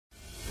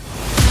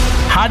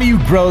How do you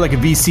grow like a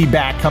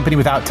VC-backed company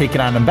without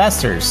taking on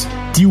investors?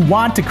 Do you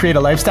want to create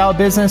a lifestyle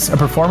business, a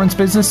performance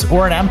business,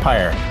 or an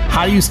empire?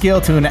 How do you scale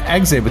to an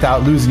exit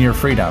without losing your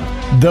freedom?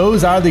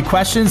 Those are the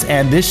questions,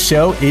 and this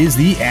show is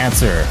the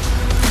answer.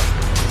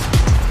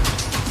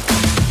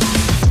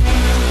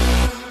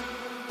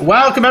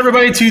 Welcome,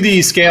 everybody, to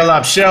the Scale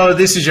Up Show.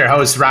 This is your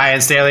host,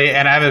 Ryan Staley,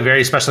 and I have a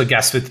very special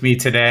guest with me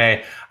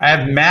today. I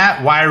have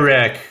Matt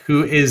Weirich,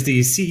 who is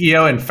the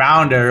CEO and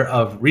founder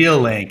of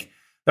Realync.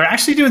 They're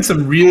actually doing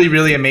some really,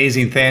 really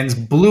amazing things.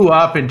 Blew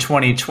up in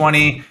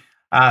 2020.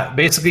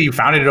 Basically, you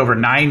founded it over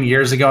 9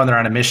 years ago, and they're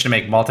on a mission to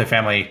make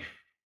multifamily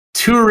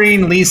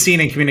touring, leasing,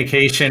 and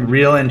communication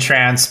real and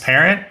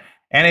transparent,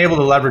 and able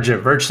to leverage it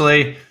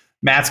virtually.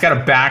 Matt's got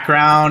a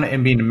background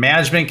in being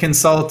management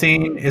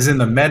consulting, is in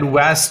the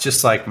Midwest,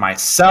 just like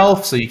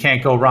myself, so you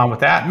can't go wrong with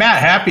that.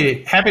 Matt,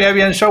 happy to have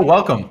you on the show.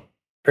 Welcome.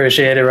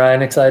 Appreciate it,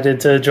 Ryan. Excited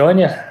to join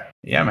you.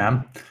 Yeah,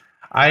 man.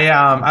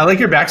 I like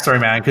your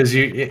backstory, man, because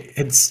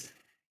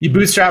you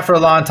bootstrapped for a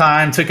long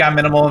time, took on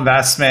minimal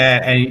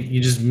investment, and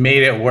you just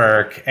made it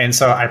work. And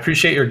so I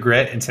appreciate your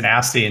grit and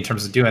tenacity in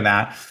terms of doing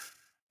that.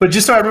 But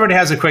just so everybody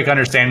has a quick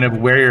understanding of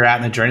where you're at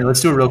in the journey,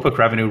 let's do a real quick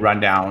revenue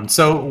rundown.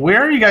 So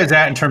where are you guys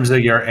at in terms of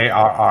your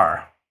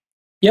ARR?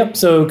 Yep.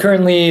 So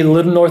currently a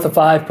little north of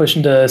 5,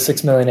 pushing to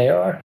 6 million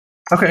ARR.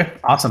 Okay,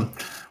 awesome.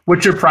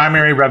 What's your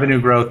primary revenue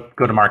growth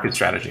go-to-market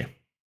strategy?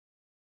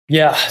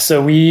 Yeah.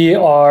 So we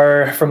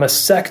are, from a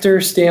sector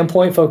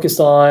standpoint, focused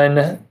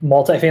on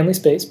multifamily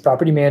space,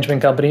 property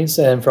management companies.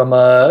 And from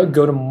a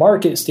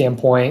go-to-market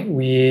standpoint,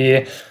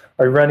 we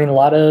are running a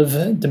lot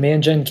of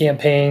demand gen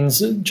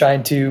campaigns,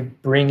 trying to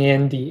bring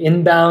in the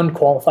inbound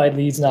qualified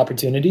leads and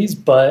opportunities,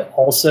 but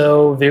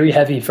also very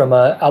heavy from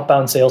an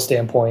outbound sales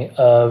standpoint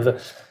of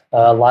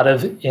a lot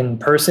of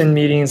in-person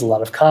meetings, a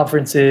lot of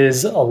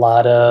conferences, a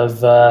lot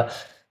of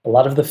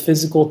the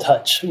physical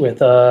touch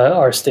with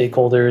our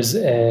stakeholders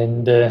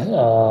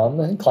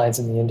and clients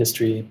in the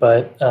industry.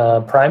 But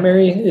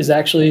primary is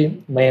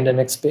actually land and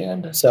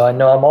expand. So I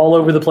know I'm all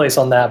over the place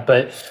on that,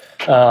 but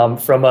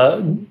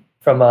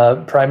from a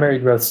primary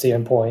growth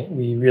standpoint,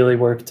 we really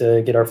work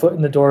to get our foot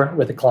in the door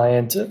with a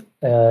client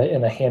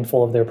in a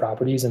handful of their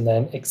properties and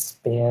then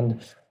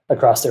expand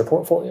across their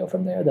portfolio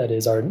from there. That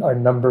is our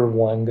number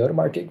one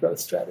go-to-market growth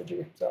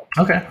strategy. So.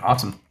 Okay,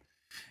 awesome.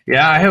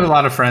 Yeah, I have a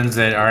lot of friends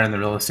that are in the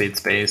real estate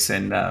space,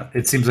 and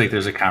it seems like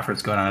there's a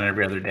conference going on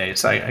every other day.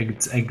 So I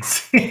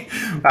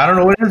don't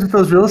know what it is with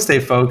those real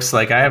estate folks.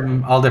 Like, I have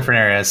them all different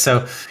areas.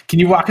 So can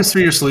you walk us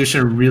through your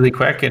solution really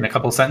quick in a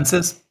couple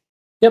sentences?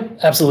 Yep,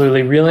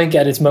 absolutely. Realync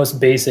at its most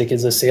basic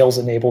is a sales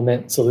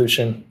enablement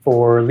solution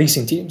for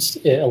leasing teams.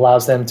 It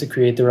allows them to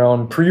create their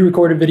own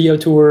pre-recorded video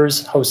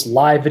tours, host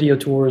live video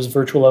tours,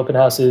 virtual open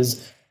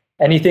houses,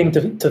 anything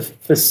to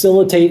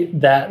facilitate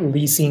that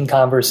leasing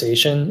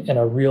conversation in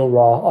a real,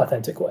 raw,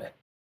 authentic way.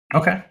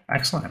 Okay,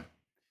 excellent.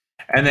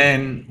 And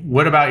then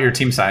what about your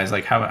team size?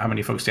 Like how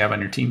many folks do you have on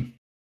your team?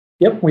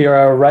 Yep, we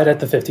are right at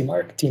the 50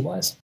 mark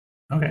team-wise.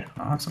 Okay,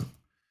 awesome.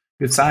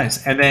 Good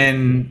size. And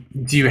then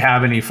do you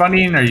have any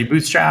funding? Are you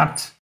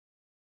bootstrapped?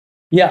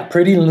 Yeah,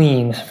 pretty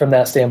lean from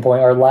that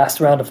standpoint. Our last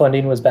round of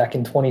funding was back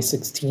in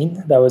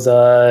 2016. That was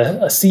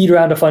a seed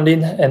round of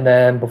funding. And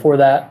then before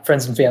that,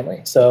 friends and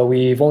family. So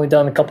we've only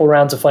done a couple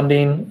rounds of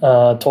funding,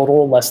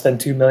 total less than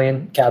 2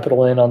 million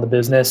capital in on the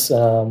business.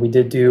 We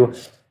did do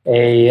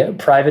a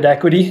private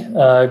equity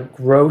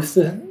growth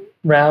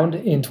round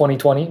in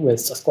 2020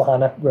 with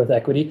Susquehanna Growth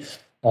Equity.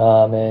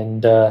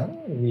 And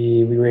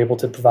we were able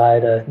to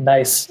provide a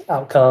nice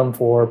outcome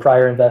for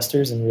prior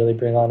investors and really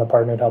bring on a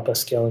partner to help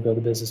us scale and grow the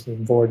business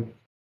moving forward.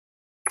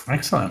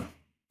 Excellent.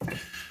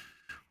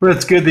 Well,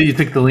 it's good that you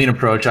took the lean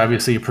approach.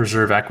 Obviously, you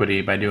preserve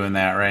equity by doing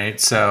that, right?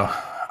 So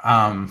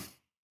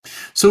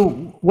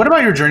what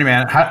about your journey,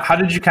 man? How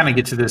did you kind of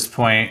get to this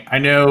point? I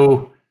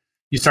know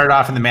you started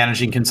off in the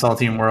management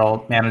consulting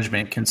world,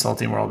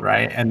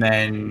 right? And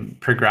then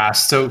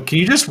progressed. So can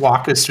you just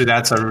walk us through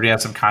that so everybody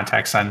has some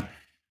context on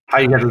how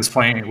you got to this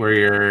point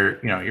where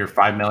you're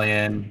 5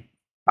 million,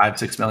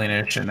 6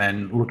 million-ish, and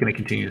then looking to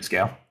continue to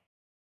scale?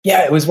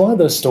 Yeah, it was one of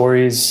those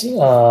stories.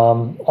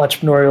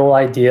 Entrepreneurial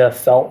idea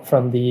felt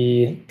from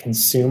the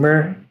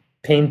consumer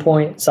pain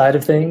point side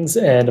of things.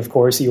 And of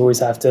course, you always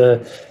have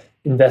to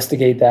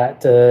investigate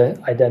that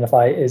to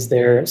identify, is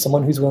there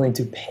someone who's willing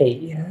to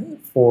pay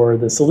for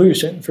the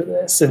solution for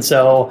this? And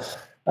so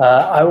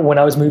when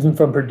I was moving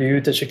from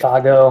Purdue to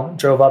Chicago,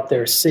 drove up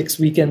there 6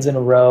 weekends in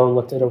a row,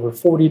 looked at over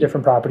 40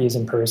 different properties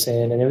in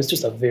person, and it was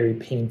just a very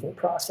painful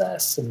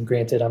process. And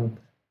granted, I'm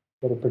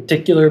a little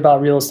particular about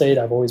real estate.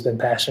 I've always been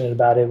passionate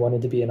about it,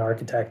 wanted to be an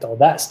architect, all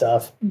that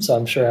stuff. So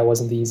I'm sure I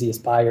wasn't the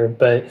easiest buyer.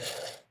 But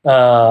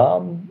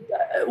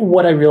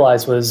what I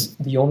realized was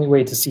the only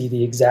way to see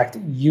the exact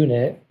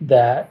unit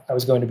that I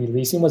was going to be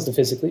leasing was to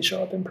physically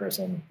show up in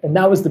person. And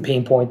that was the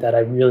pain point that I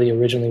really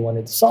originally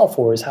wanted to solve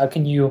for, is how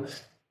can you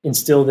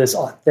instill this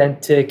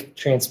authentic,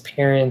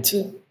 transparent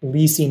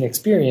leasing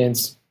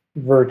experience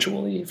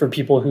virtually for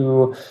people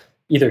who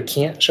either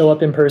can't show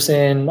up in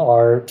person,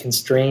 are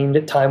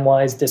constrained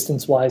time-wise,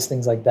 distance-wise,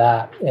 things like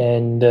that.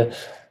 And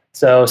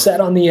So sat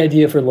on the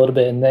idea for a little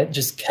bit, and that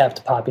just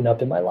kept popping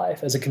up in my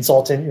life. As a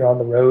consultant, you're on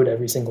the road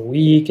every single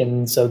week,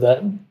 and so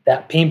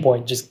that pain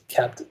point just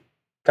kept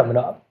coming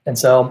up. And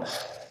so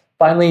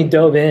finally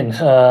dove in.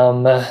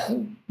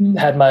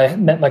 Met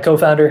my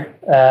co-founder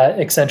at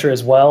Accenture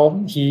as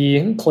well.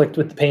 He clicked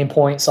with the pain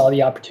point, saw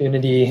the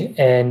opportunity,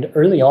 and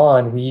early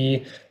on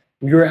we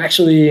were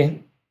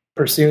actually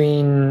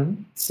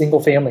pursuing single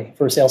family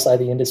for sale side of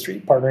the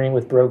industry, partnering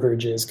with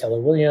brokerages, Keller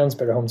Williams,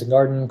 Better Homes and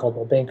Garden,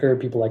 Coldwell Banker,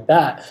 people like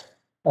that.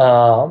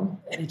 And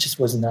it just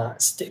was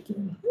not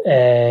sticking,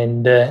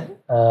 and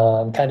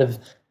kind of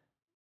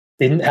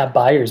didn't have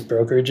buyers.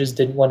 Brokerages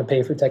didn't want to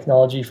pay for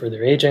technology for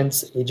their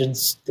agents.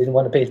 Agents didn't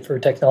want to pay for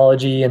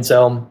technology. And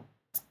so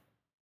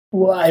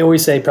I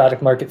always say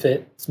product market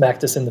fit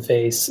smacked us in the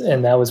face.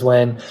 And that was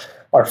when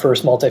our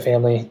first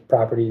multifamily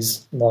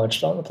properties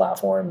launched on the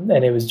platform.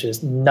 And it was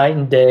just night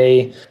and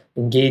day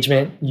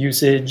engagement,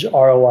 usage,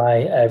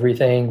 ROI,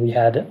 everything. We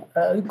had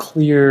a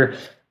clear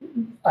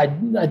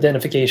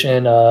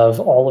identification of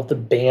all of the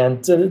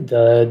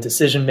the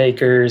decision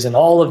makers and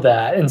all of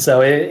that. And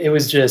so it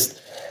was just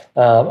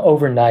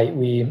overnight,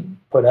 we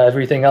put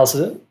everything else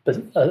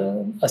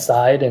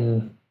aside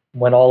and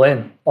went all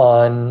in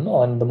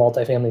on the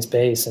multifamily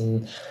space.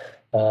 And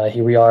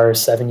here we are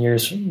 7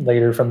 years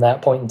later from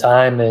that point in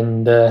time.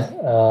 And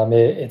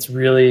it's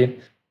really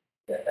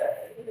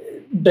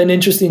been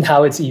interesting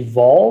how it's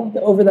evolved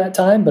over that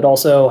time, but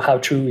also how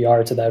true we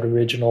are to that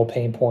original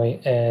pain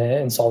point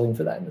and solving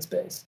for that in the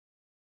space.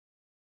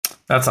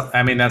 That's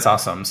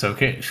awesome. So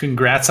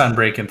congrats on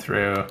breaking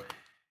through.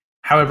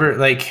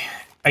 However,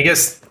 I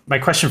guess my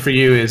question for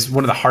you is,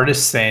 one of the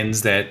hardest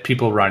things that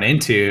people run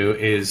into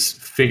is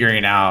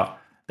figuring out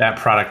that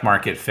product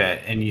market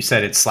fit. And you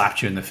said it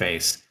slapped you in the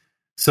face.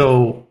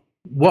 So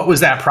what was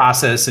that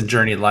process and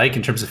journey like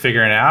in terms of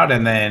figuring it out?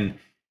 And then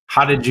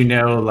how did you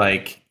know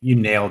you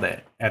nailed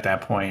it at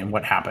that point, and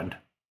what happened?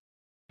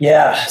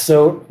 Yeah.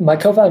 So my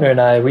co-founder and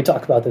I, we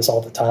talk about this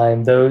all the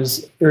time.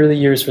 Those early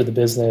years for the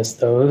business,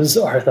 those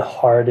are the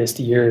hardest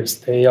years.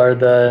 They are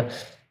the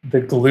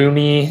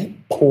gloomy,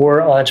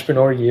 poor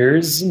entrepreneur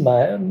years.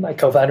 My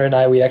co-founder and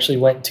I, we actually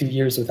went 2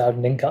 years without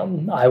an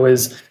income. I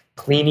was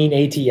cleaning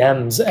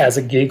ATMs as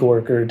a gig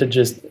worker to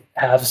just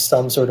have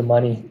some sort of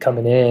money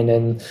coming in.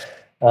 And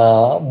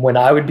when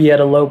I would be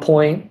at a low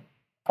point,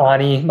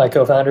 Ani, my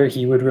co-founder,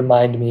 he would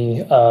remind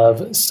me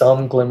of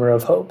some glimmer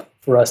of hope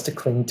for us to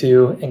cling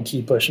to and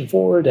keep pushing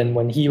forward. And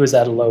when he was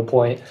at a low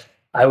point,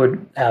 I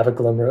would have a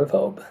glimmer of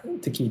hope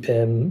to keep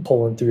him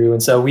pulling through.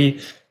 And so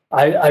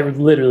I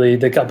literally,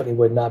 the company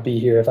would not be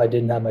here if I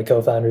didn't have my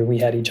co-founder. We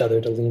had each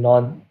other to lean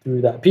on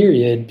through that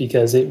period,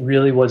 because it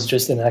really was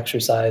just an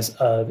exercise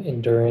of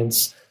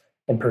endurance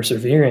and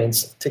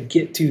perseverance to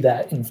get to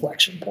that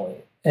inflection point.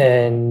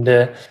 And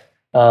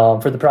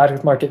for the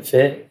product market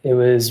fit, it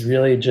was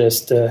really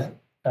just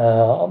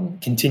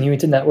continuing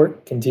to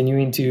network,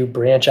 continuing to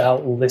branch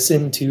out,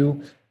 listen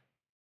to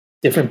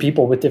different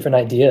people with different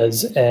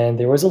ideas. And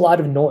there was a lot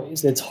of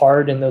noise. It's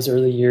hard in those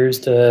early years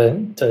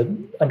to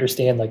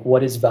understand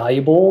what is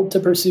valuable to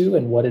pursue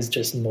and what is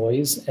just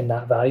noise and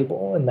not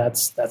valuable. And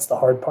that's the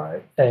hard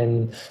part.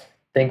 And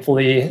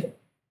thankfully,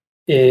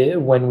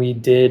 when we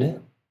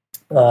did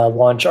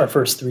launch our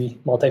first 3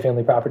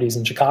 multifamily properties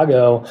in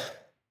Chicago,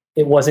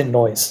 it wasn't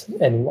noise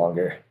any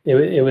longer.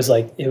 It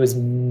was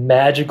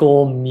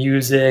magical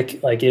music.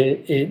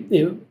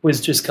 It was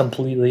just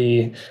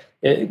completely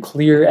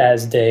clear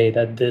as day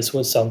that this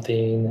was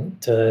something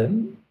to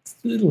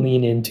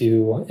lean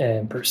into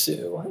and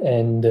pursue.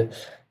 And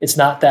it's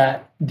not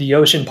that the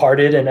ocean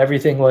parted and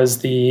everything was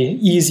the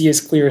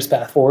easiest, clearest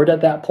path forward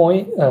at that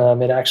point.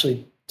 It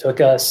actually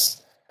took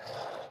us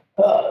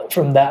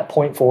from that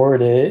point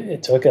forward.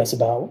 It took us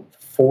about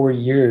 4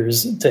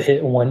 years to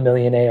hit 1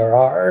 million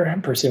ARR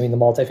pursuing the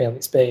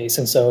multifamily space.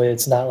 And so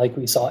it's not like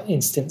we saw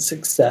instant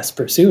success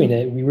pursuing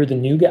it. We were the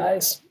new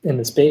guys in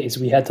the space.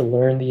 We had to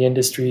learn the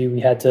industry. We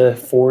had to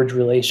forge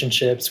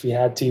relationships. We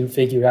had to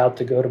figure out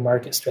the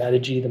go-to-market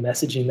strategy, the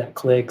messaging that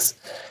clicks.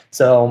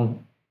 So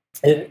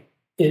it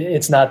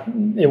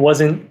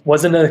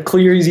wasn't a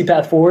clear, easy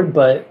path forward,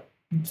 but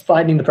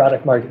finding the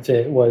product market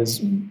fit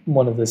was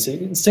one of the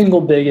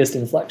single biggest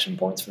inflection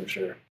points for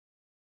sure.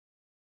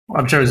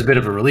 I'm sure it was a bit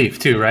of a relief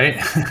too,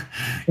 right?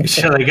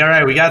 You're all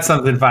right, we got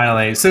something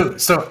finally.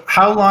 So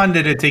how long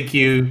did it take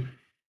you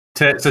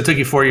so it took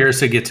you 4 years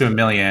to get to 1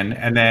 million.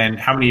 And then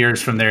how many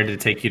years from there did it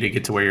take you to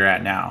get to where you're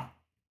at now?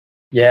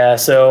 Yeah.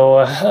 So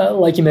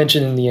like you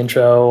mentioned in the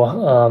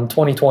intro,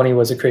 2020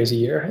 was a crazy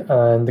year.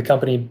 And the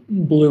company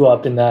blew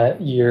up in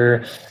that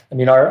year. I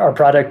mean, our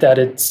product at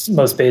its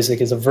most basic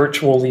is a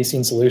virtual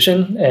leasing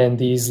solution. And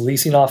these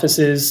leasing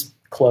offices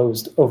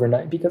closed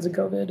overnight because of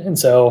COVID. And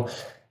so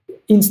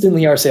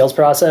instantly our sales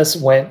process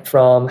went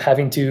from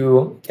having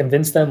to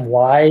convince them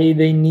why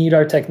they need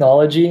our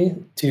technology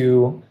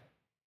to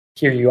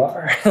here you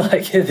are,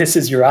 this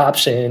is your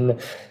option,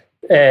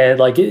 and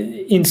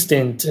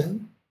instant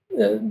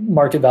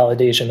market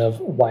validation of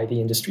why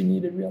the industry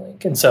needed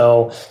Realync. And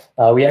so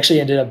we actually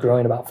ended up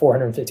growing about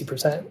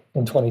 450%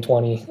 in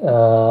 2020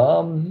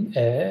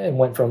 and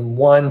went from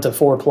 1 to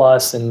 4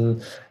 plus.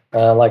 And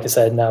like I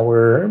said, now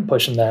we're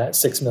pushing that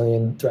 6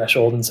 million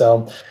threshold. And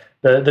so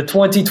the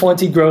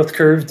 2020 growth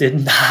curve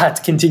did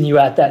not continue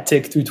at that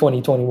tick through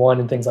 2021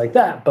 and things like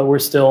that, but we're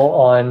still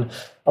on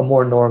a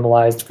more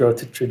normalized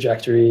growth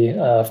trajectory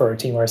for a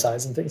team our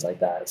size and things like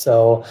that.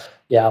 So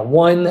yeah,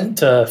 1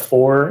 to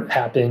 4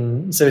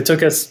 happened. So it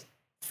took us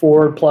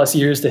 4+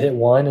 years to hit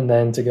 1, and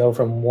then to go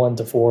from 1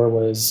 to 4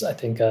 was I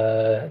think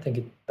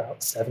about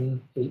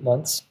 7-8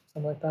 months,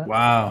 something like that.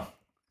 Wow,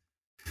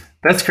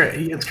 that's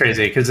crazy. It's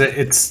crazy because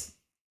it's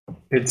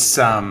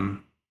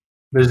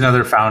there's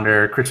another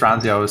founder, Chris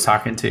Ronzio, I was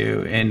talking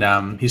to,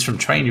 and he's from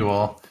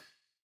Trainual.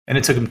 And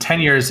it took him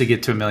 10 years to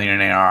get to $1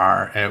 million in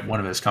ARR at one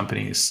of his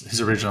companies,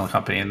 his original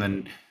company. And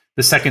then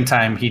the second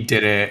time he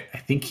did it, I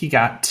think he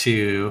got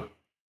to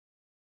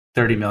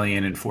 30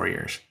 million in 4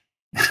 years.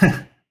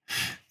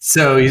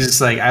 So he's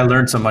just like, I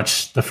learned so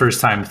much the first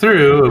time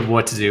through of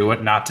what to do,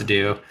 what not to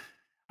do.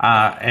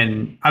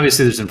 And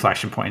obviously there's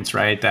inflection points,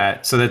 right?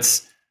 That's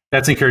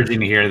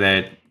encouraging to hear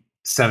that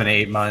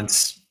 7-8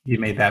 months, you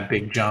made that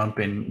big jump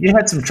and you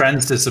had some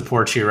trends to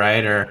support you,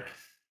 right?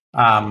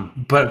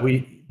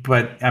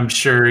 But I'm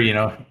sure,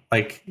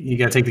 like you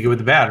got to take the good with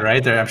the bad,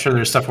 right? I'm sure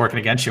there's stuff working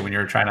against you when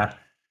you're trying to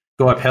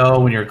go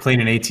uphill, when you're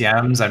cleaning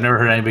ATMs. I've never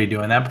heard anybody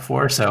doing that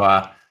before.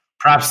 So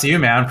props to you,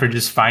 man, for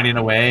just finding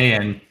a way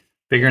and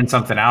figuring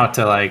something out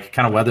to like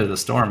kind of weather the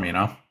storm,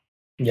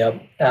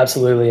 Yep,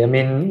 absolutely. I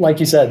mean, like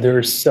you said, there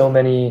were so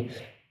many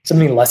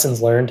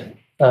lessons learned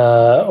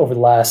over the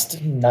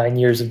last 9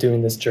 years of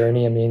doing this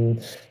journey. I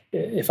mean,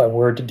 if I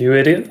were to do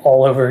it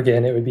all over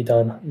again, it would be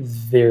done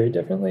very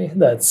differently.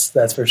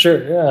 That's for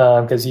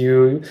sure. Because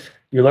you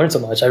learn so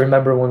much. I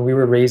remember when we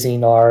were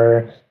raising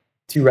our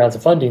 2 rounds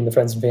of funding, the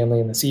friends and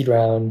family and the seed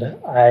round,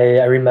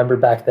 I remember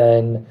back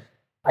then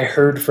I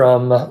heard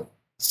from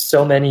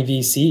so many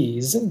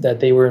VCs that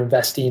they were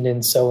investing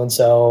in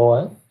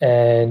so-and-so.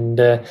 And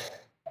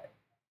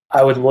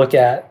I would look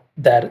at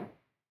that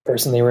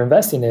person they were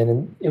investing in,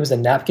 and it was a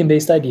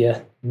napkin-based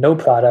idea, no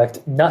product,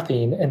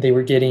 nothing, and they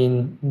were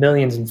getting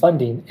millions in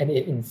funding, and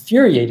it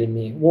infuriated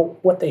me. Well,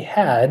 what they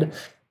had,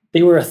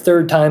 they were a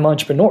third-time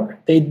entrepreneur.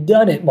 They'd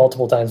done it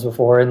multiple times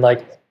before, and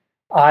like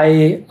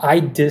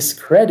I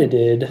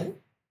discredited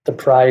the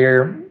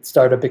prior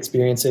startup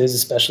experiences,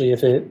 especially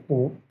if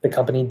the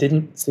company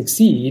didn't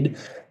succeed.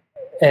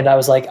 And I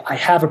was like, I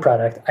have a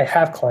product, I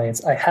have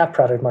clients, I have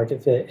product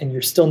market fit, and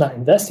you're still not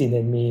investing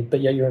in me, but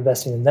yet you're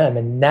investing in them.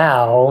 And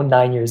now,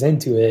 9 years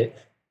into it,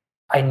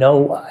 I know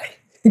why.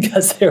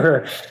 Because there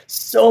were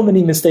so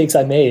many mistakes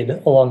I made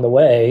along the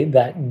way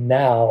that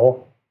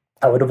now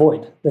I would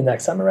avoid the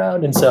next time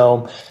around. And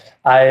so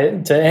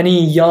to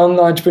any young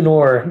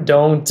entrepreneur,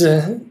 don't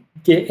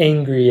get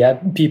angry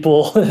at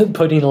people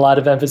putting a lot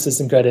of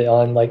emphasis and credit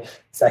on like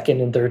second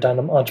and third time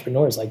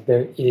entrepreneurs. Like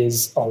there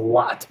is a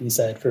lot to be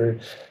said for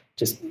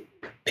just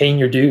paying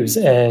your dues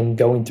and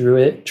going through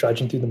it,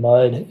 trudging through the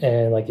mud,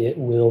 and like it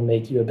will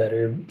make you a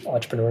better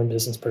entrepreneur and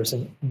business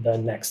person the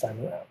next time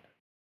around.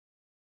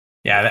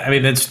 Yeah, I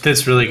mean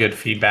that's really good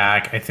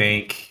feedback, I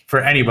think,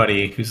 for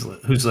anybody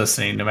who's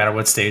listening, no matter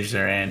what stage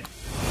they're in.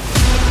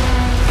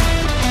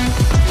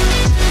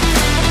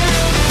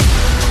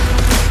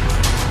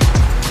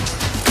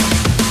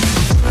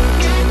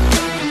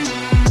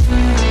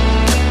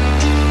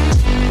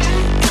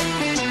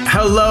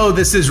 Hello,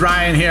 this is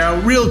Ryan here.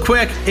 Real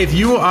quick, if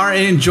you are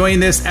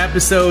enjoying this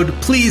episode,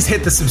 please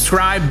hit the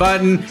subscribe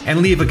button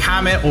and leave a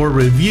comment or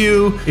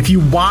review. If you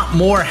want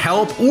more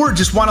help or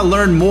just want to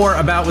learn more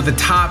about what the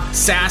top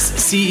SaaS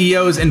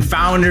CEOs and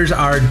founders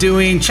are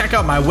doing, check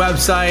out my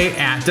website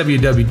at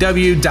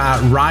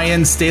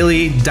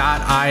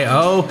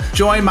www.ryanstaley.io.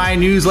 Join my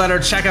newsletter,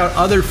 check out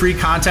other free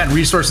content and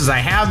resources I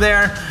have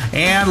there,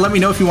 and let me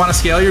know if you want to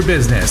scale your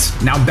business.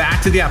 Now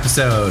back to the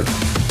episode.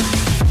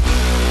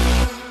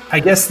 I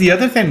guess the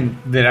other thing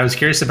that I was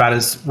curious about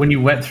is when you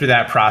went through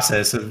that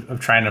process of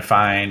trying to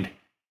find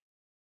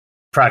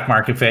product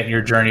market fit in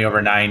your journey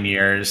over 9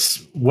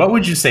 years, what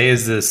would you say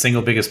is the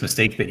single biggest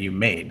mistake that you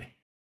made?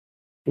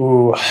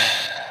 Ooh.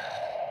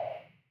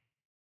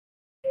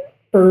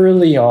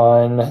 Early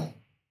on,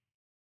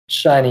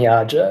 shiny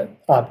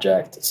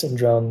object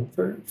syndrome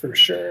for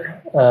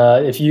sure.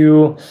 If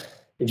you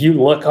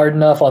look hard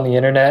enough on the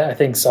internet, I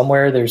think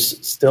somewhere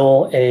there's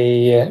still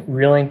a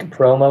Realync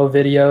promo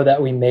video that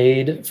we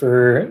made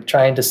for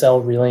trying to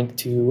sell Realync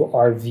to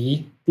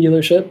RV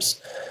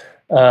dealerships.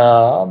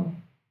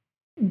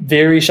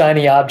 Very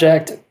shiny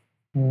object,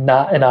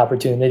 not an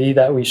opportunity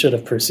that we should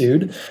have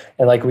pursued.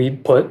 And like we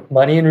put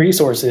money and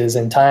resources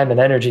and time and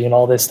energy and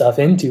all this stuff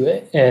into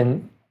it.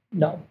 And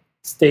no,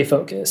 stay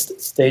focused,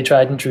 stay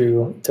tried and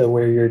true to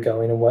where you're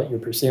going and what you're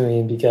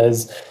pursuing,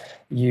 because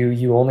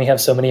you only have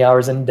so many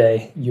hours in a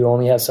day. You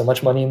only have so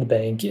much money in the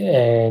bank,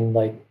 and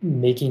like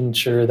making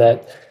sure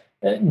that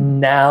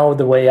now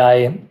the way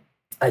I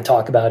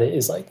talk about it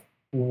is like,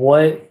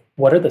 what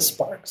are the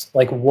sparks?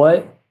 Like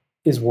what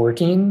is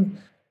working?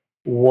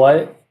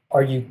 what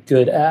are you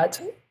good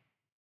at?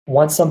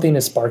 Once something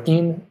is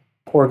sparking,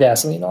 pour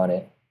gasoline on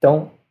it.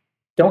 Don't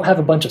have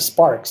a bunch of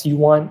sparks. You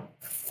want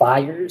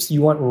fires.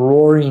 You want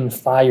roaring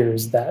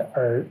fires that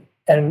are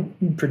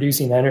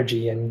producing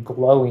energy and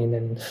glowing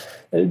and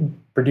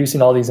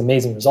producing all these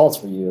amazing results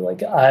for you.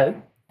 Like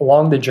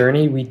along the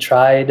journey, we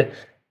tried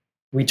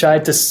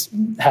to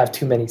have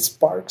too many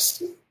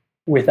sparks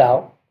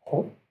without,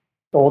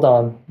 hold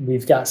on,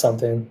 we've got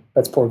something.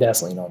 Let's pour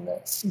gasoline on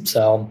this.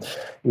 So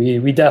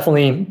we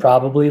definitely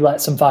probably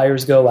let some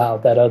fires go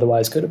out that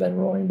otherwise could have been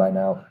roaring by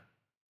now.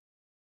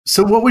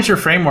 So what was your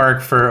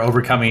framework for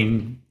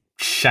overcoming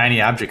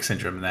shiny object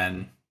syndrome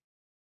then?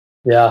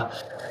 Yeah.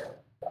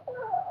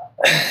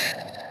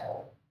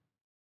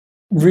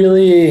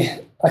 Really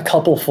a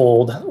couple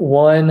fold.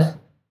 One,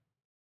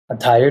 I'm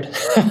tired.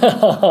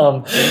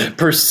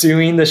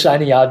 Pursuing the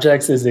shiny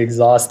objects is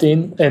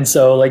exhausting. And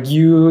so like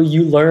you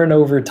learn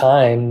over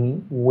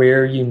time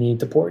where you need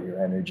to pour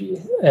your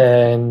energy.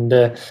 And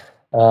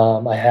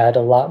I had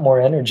a lot more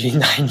energy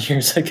 9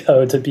 years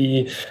ago to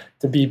be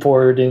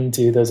poured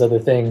into those other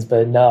things.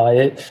 But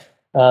no,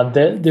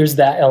 there's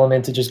that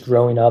element to just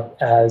growing up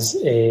as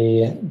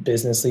a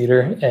business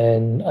leader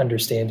and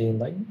understanding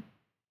like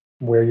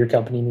where your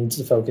company needs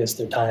to focus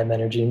their time,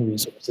 energy, and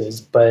resources.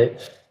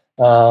 But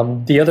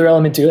the other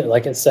element to it,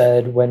 like I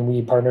said, when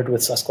we partnered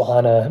with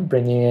Susquehanna,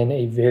 bringing in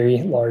a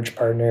very large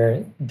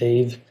partner,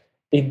 they've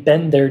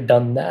been there,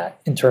 done that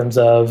in terms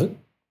of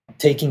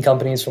taking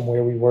companies from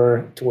where we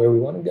were to where we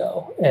want to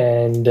go.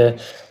 And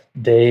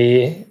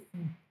they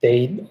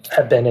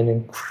have been an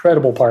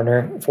incredible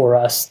partner for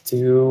us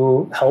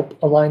to help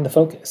align the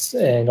focus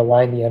and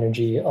align the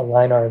energy,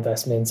 align our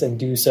investments, and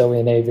do so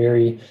in a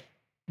very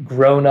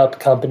grown-up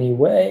company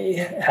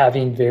way,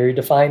 having very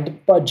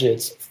defined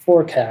budgets,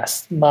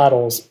 forecasts,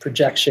 models,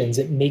 projections.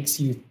 It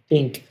makes you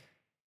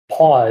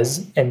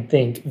pause and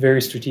think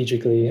very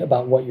strategically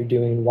about what you're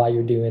doing, why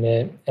you're doing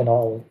it,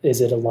 and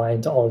is it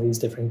aligned to all of these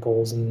different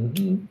goals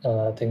and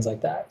things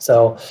like that.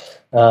 So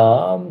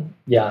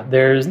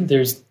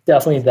there's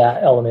definitely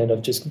that element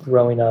of just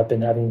growing up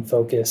and having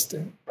focused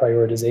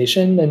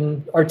prioritization.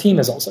 And our team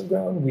has also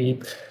grown. We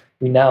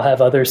now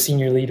have other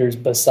senior leaders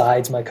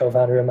besides my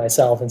co-founder and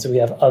myself. And so we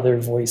have other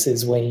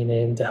voices weighing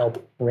in to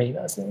help rein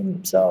us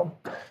in. So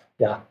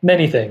yeah,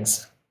 many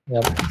things.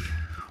 Yep.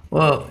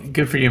 Well,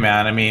 good for you,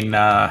 man. I mean,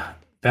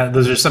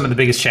 those are some of the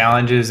biggest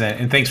challenges,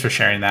 and thanks for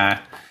sharing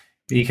that,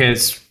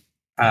 because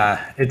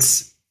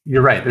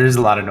you're right. There's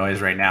a lot of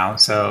noise right now,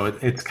 so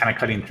it's kind of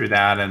cutting through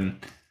that, and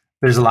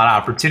there's a lot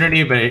of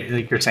opportunity. But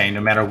like you're saying,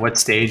 no matter what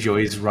stage, you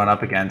always run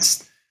up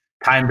against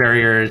time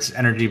barriers,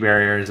 energy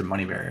barriers, and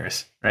money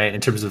barriers, right?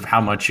 In terms of how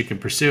much you can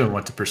pursue and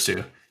what to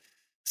pursue.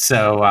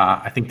 So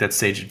I think that's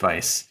sage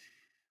advice.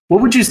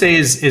 What would you say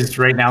is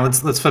right now?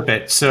 Let's flip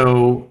it.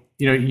 So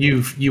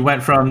you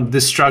went from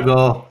the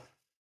struggle,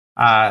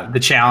 the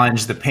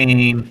challenge, the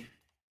pain,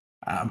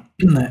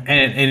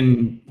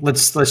 and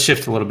let's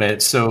shift a little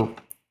bit. So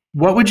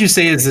what would you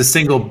say is the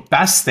single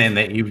best thing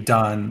that you've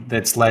done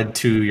that's led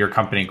to your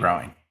company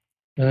growing?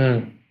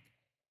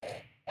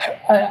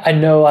 I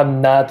know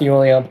I'm not the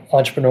only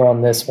entrepreneur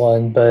on this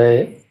one,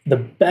 but the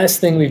best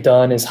thing we've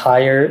done is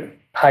hired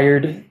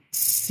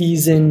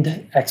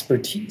seasoned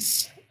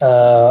expertise.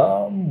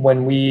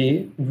 When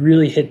we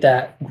really hit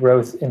that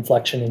growth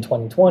inflection in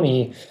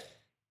 2020,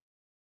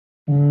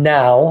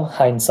 now,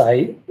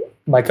 hindsight,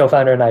 my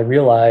co-founder and I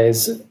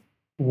realize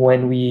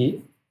when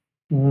we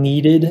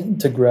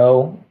needed to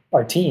grow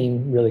our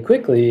team really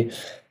quickly,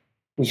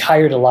 we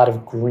hired a lot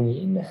of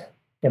green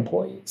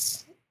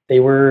employees. They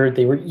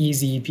were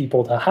easy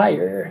people to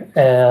hire.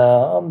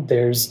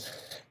 There's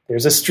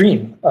a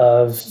stream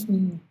of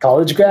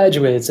college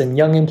graduates and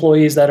young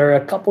employees that are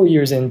a couple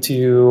years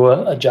into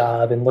a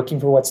job and looking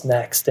for what's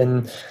next.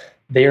 And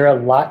they're a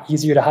lot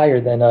easier to hire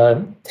than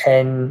a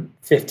 10,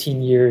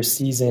 15-year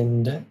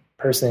seasoned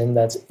person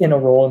that's in a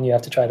role and you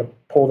have to try to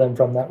pull them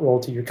from that role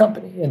to your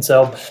company. And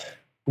so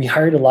we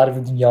hired a lot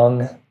of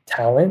young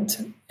talent,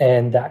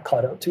 and that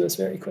caught up to us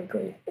very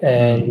quickly.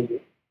 And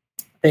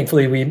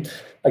thankfully, we,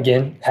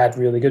 again, had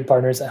really good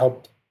partners that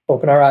helped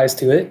open our eyes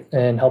to it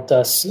and helped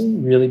us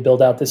really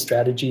build out this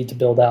strategy to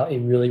build out a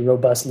really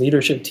robust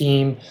leadership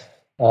team,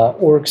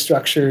 org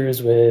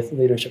structures with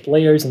leadership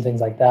layers and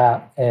things like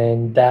that.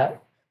 And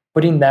that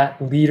putting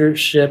that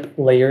leadership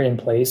layer in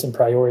place and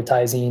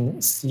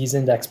prioritizing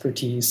seasoned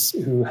expertise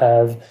who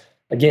have,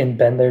 again,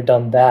 been there,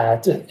 done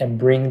that, and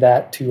bring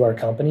that to our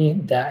company,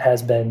 that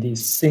has been the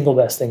single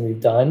best thing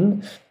we've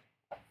done.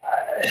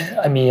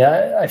 I mean,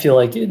 I feel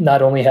like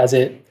not only has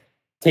it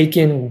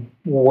taken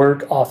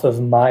work off of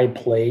my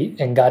plate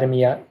and gotten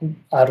me out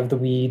of the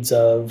weeds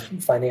of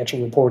financial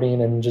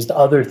reporting and just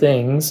other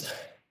things,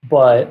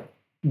 but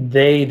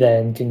they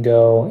then can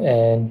go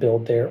and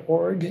build their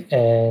org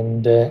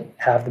and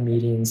have the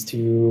meetings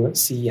to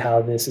see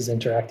how this is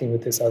interacting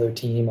with this other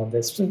team on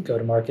this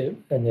go-to-market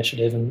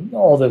initiative and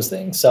all those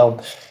things. So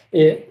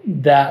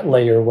that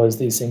layer was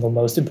the single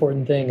most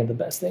important thing and the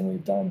best thing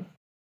we've done.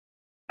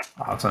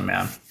 Awesome,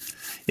 man.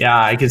 Yeah,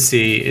 I can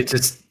see it.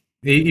 Just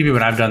even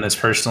when I've done this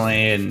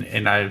personally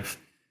and I've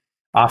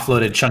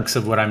offloaded chunks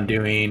of what I'm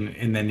doing,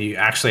 and then you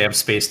actually have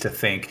space to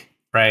think,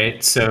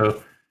 right?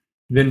 So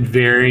been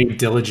very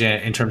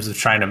diligent in terms of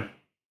trying to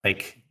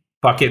like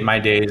bucket my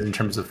days in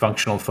terms of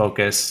functional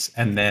focus,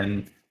 and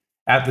then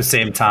at the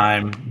same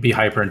time be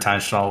hyper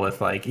intentional with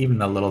like even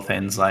the little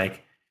things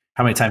like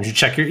how many times you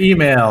check your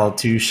email,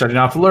 to shutting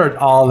off alert,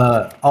 all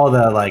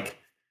the like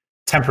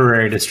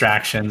temporary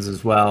distractions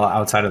as well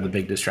outside of the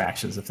big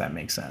distractions, if that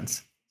makes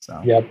sense.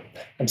 So yep,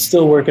 I'm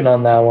still working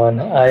on that one.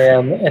 I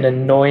am an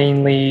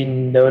annoyingly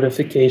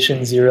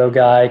notification zero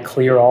guy.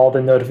 Clear all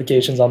the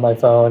notifications on my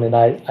phone, and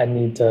I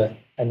need to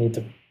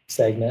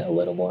segment a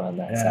little more on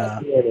that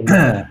side.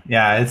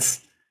 Yeah,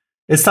 it's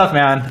tough,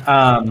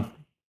 man.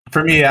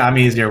 For me, I'm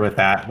easier with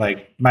that.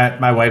 Like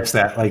my wife's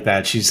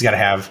that she's got to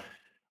have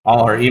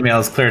all her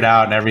emails cleared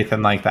out and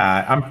everything like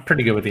that. I'm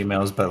pretty good with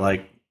emails, but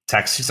like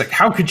text, she's like,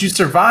 how could you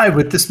survive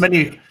with this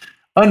many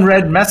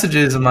unread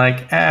messages? I'm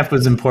like, if it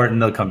was important,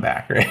 they'll come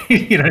back, right?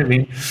 You know what I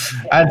mean?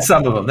 And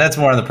some of them, that's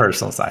more on the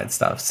personal side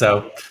stuff.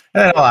 So,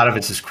 and then a lot of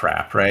it's just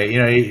crap, right?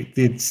 You know,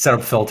 you set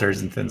up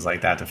filters and things like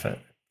that to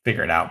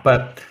figure it out.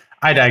 But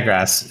I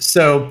digress.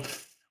 So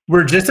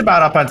we're just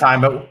about up on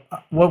time, but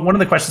one of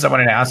the questions I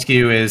wanted to ask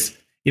you is,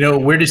 you know,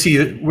 where do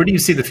you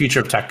see the future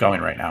of tech going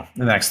right now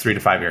in the next 3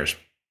 to 5 years?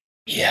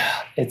 Yeah,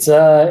 it's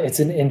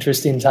an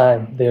interesting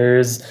time.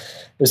 There's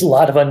a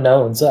lot of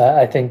unknowns.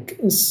 I think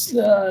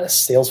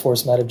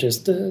Salesforce might have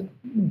just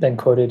been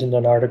quoted in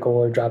an article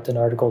or dropped an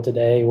article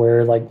today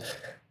where like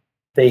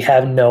they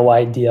have no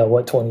idea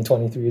what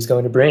 2023 is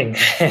going to bring.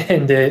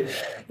 And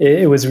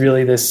it was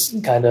really this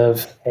kind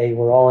of, hey,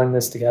 we're all in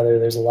this together.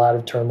 There's a lot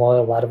of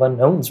turmoil, a lot of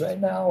unknowns right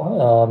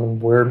now.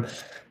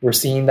 We're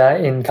seeing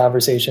that in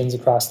conversations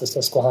across the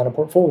Susquehanna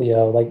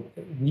portfolio. Like,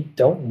 we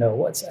don't know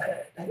what's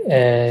ahead.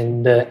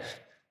 And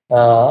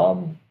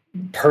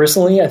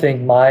personally, I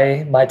think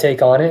my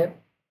take on it,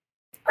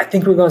 I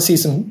think we're going to see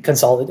some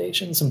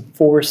consolidation, some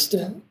forced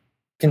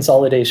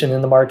consolidation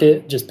in the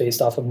market just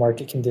based off of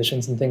market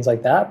conditions and things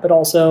like that, but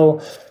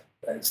also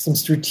some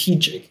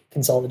strategic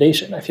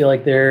consolidation. I feel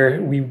like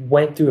we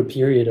went through a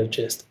period of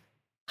just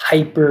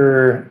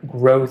hyper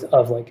growth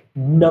of like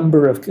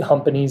number of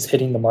companies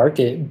hitting the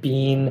market,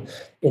 being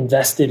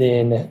invested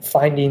in,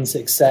 finding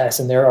success.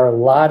 And there are a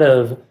lot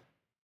of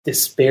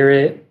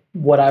disparate,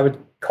 what I would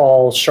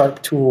call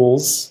sharp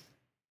tools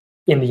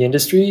in the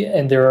industry,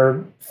 and there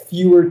are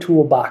fewer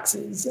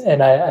toolboxes.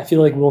 And I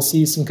feel like we'll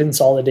see some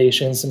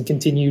consolidation, some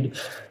continued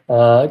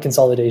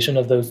consolidation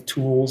of those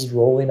tools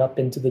rolling up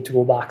into the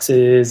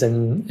toolboxes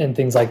and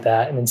things like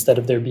that. And instead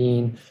of there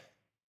being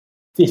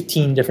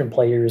 15 different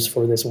players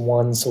for this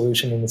one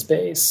solution in the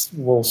space,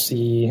 we'll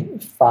see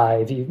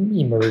 5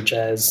 emerge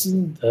as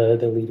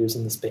the leaders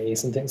in the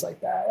space and things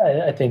like that.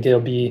 I think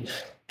it'll be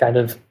kind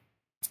of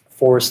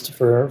forced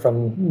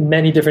from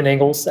many different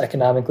angles,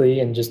 economically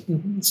and just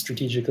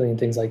strategically and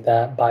things like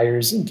that.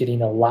 Buyers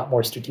getting a lot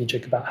more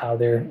strategic about how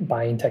they're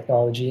buying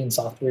technology and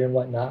software and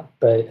whatnot.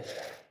 But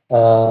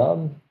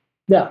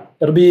yeah,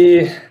 it'll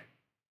be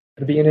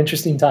an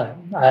interesting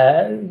time.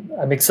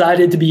 I'm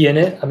excited to be in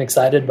it. I'm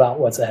excited about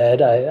what's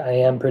ahead. I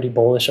am pretty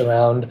bullish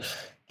around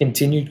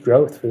continued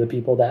growth for the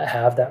people that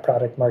have that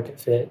product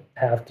market fit,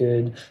 have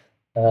good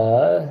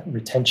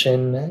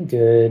retention,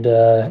 good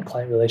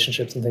client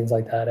relationships and things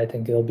like that. I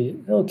think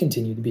it'll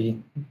continue to be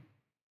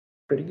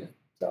pretty good.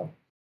 So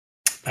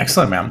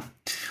excellent, man.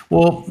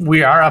 Well,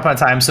 we are up on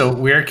time. So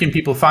where can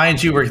people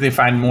find you? Where can they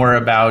find more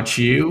about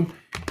you?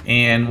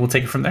 And we'll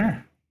take it from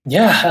there.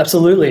 Yeah,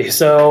 absolutely.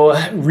 So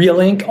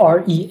Realync,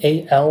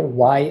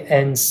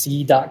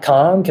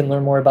 REALYNC.com, can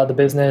learn more about the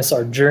business,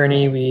 our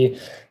journey. We've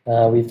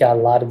got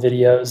a lot of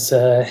videos.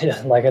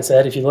 Like I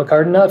said, if you look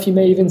hard enough, you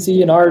may even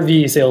see an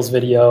RV sales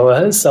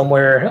video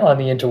somewhere on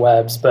the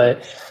interwebs.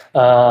 But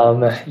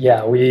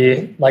yeah,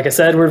 like I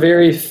said, we're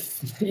very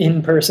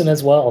in person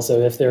as well.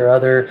 So if there are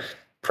other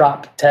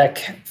prop tech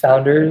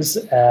founders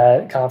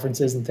at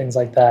conferences and things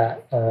like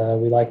that,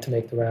 we like to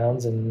make the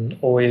rounds, and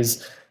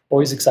always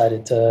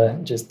excited to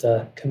just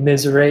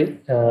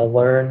commiserate,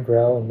 learn,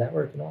 grow, and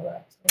network and all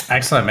that. So.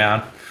 Excellent,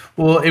 man.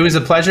 Well, it was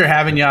a pleasure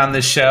having you on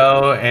the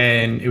show,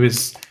 and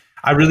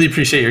I really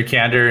appreciate your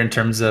candor in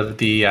terms of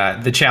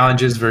the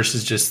challenges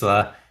versus just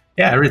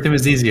everything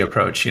was easy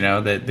approach, you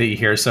know, that you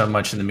hear so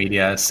much in the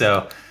media.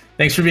 So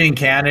thanks for being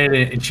candid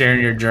and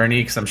sharing your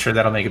journey, because I'm sure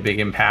that'll make a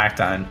big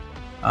impact on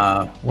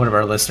one of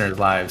our listeners'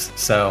 lives.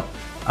 So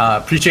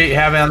appreciate you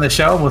having me on the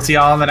show. We'll see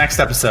y'all on the next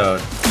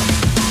episode.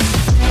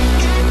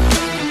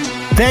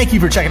 Thank you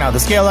for checking out the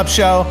Scale Up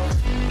Show.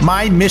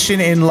 My mission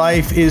in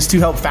life is to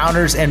help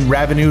founders and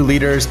revenue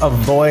leaders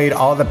avoid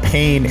all the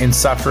pain and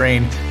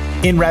suffering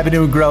in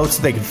revenue and growth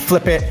so they can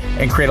flip it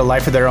and create a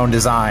life of their own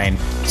design.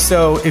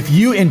 So if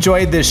you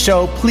enjoyed this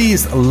show,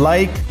 please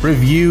like,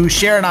 review,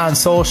 share it on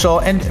social,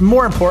 and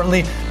more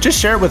importantly, just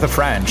share it with a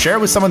friend. Share it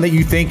with someone that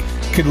you think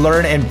could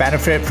learn and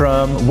benefit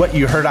from what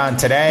you heard on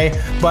today.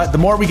 But the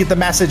more we get the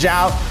message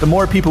out, the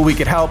more people we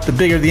could help, the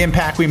bigger the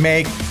impact we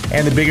make,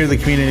 and the bigger the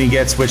community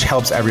gets, which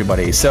helps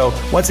everybody. So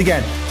once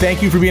again,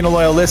 thank you for being a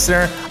loyal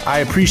listener. I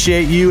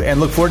appreciate you and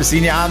look forward to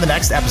seeing you on the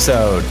next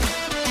episode.